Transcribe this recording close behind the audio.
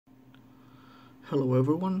Hello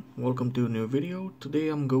everyone, welcome to a new video. Today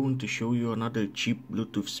I'm going to show you another cheap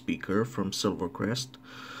Bluetooth speaker from Silvercrest.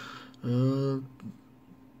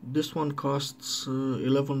 This one costs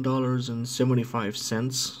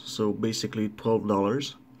 $11.75, so basically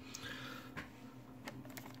 $12.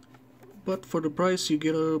 But for the price you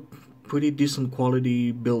get a pretty decent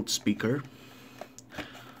quality built speaker.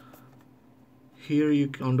 Here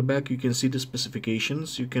on the back you can see the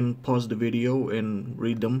specifications. You can pause the video and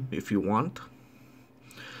read them if you want.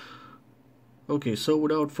 Okay, so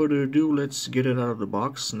without further ado, let's get it out of the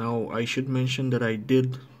box. Now I should mention that I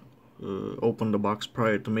did open the box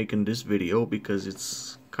prior to making this video because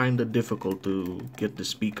it's kinda difficult to get the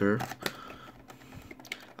speaker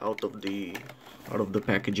out of the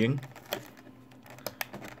packaging.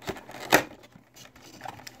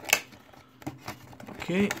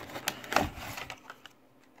 Okay.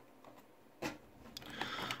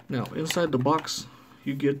 Now inside the box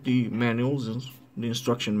you get the manuals and the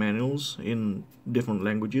instruction manuals in different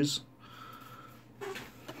languages.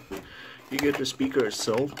 You get the speaker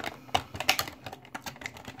itself.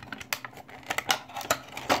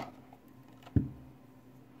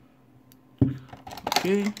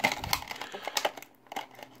 Okay.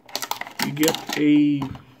 You get a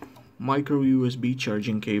micro USB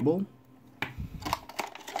charging cable.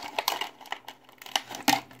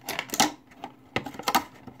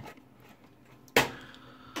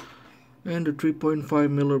 And a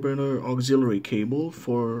 3.5mm auxiliary cable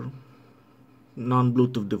for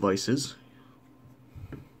non-Bluetooth devices.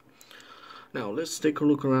 Now let's take a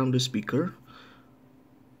look around the speaker.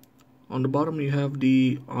 On the bottom you have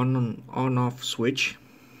the on-off switch.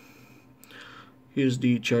 Here's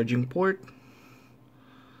the charging port.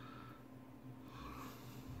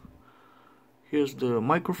 Here's the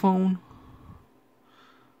microphone,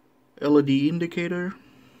 LED indicator,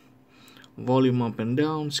 volume up and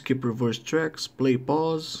down, skip reverse tracks, play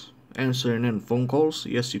pause, answer and end phone calls.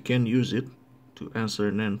 Yes, you can use it to answer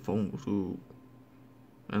and end phone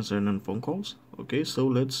calls. Okay, so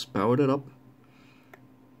let's power it up.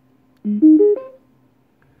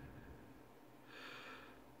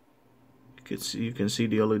 You can see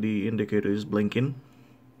the LED indicator is blinking.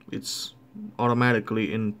 It's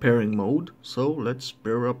automatically in pairing mode, so let's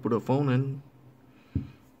pair up with the phone and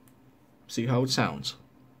see how it sounds.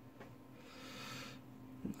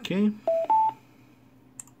 Okay.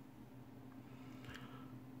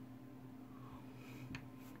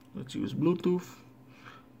 Let's use Bluetooth.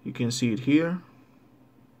 You can see it here.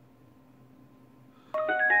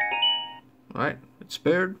 Alright, it's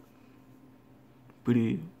paired.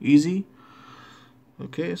 Pretty easy.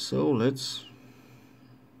 Okay, so let's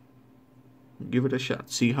give it a shot.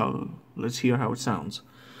 Let's hear how it sounds.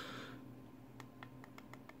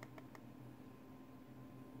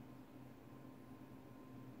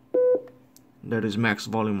 That is max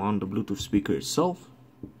volume on the Bluetooth speaker itself.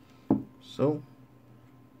 So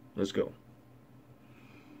let's go.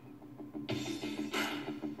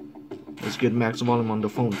 Let's get max volume on the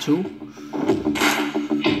phone too.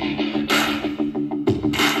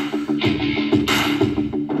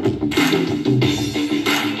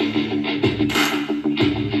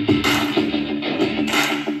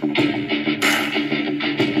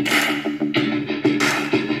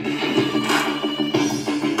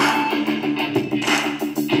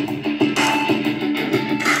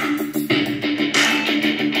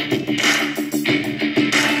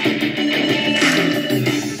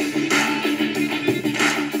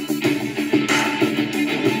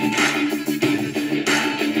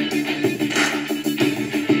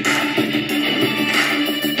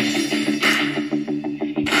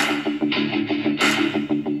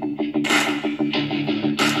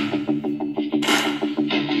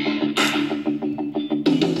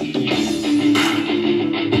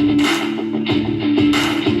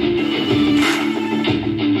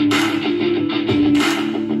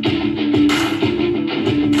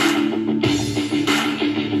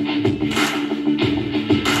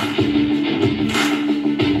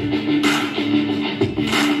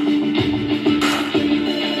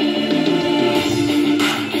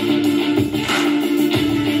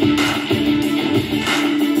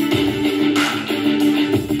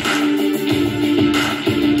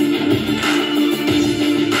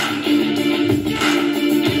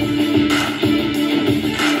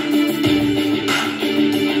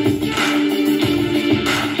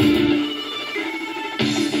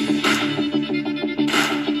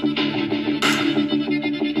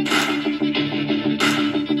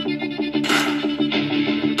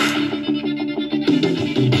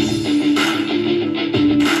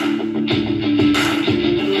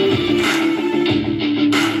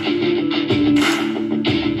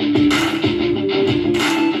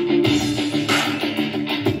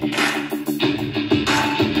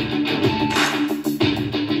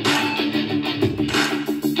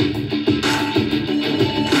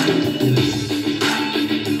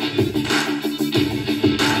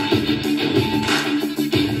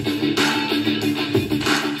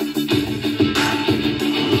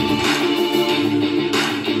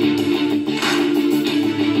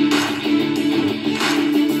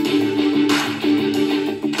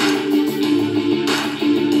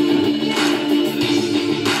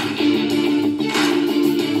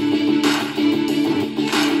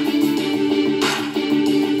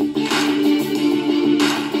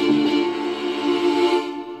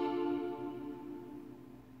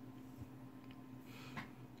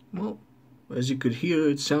 Well, as you could hear,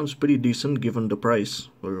 it sounds pretty decent given the price,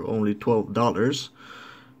 for only $12.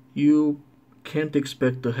 You can't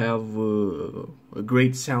expect to have a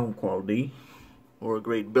great sound quality or a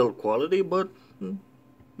great build quality, but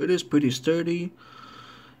it is pretty sturdy.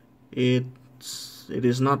 It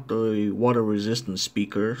is not a water resistant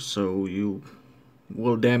speaker, so you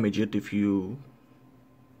will damage it if you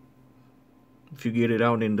get it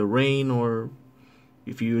out in the rain or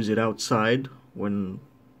if you use it outside when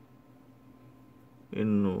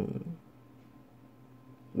in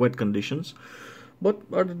wet conditions. But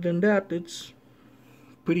other than that, it's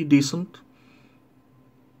pretty decent.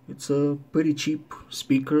 It's a pretty cheap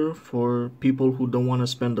speaker for people who don't want to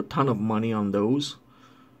spend a ton of money on those.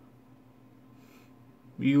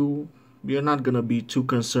 You're not gonna be too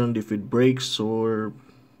concerned if it breaks, or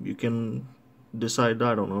you can decide,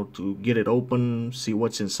 I don't know, to get it open, see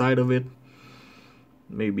what's inside of it,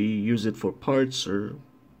 maybe use it for parts or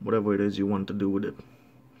whatever it is you want to do with it.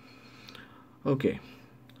 Okay,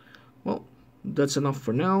 well, that's enough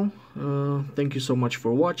for now. Thank you so much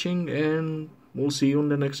for watching, and we'll see you in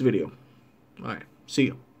the next video. Alright, see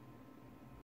you.